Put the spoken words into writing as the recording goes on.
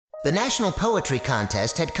The National Poetry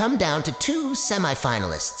Contest had come down to two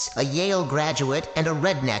semifinalists, a Yale graduate and a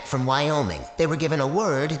redneck from Wyoming. They were given a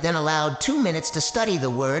word, then allowed 2 minutes to study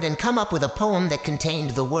the word and come up with a poem that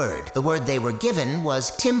contained the word. The word they were given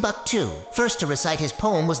was Timbuktu. First to recite his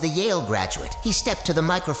poem was the Yale graduate. He stepped to the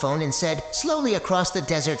microphone and said, "Slowly across the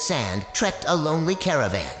desert sand trekked a lonely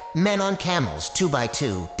caravan. Men on camels, 2 by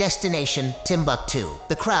 2, destination Timbuktu."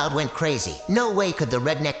 The crowd went crazy. No way could the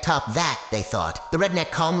redneck top that, they thought. The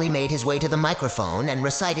redneck calmly made his way to the microphone and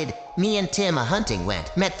recited, "Me and Tim a-hunting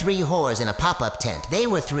went, met 3 whores in a pop-up tent. They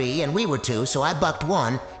were 3 and we were 2, so I bucked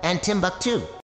 1 and Timbuktu."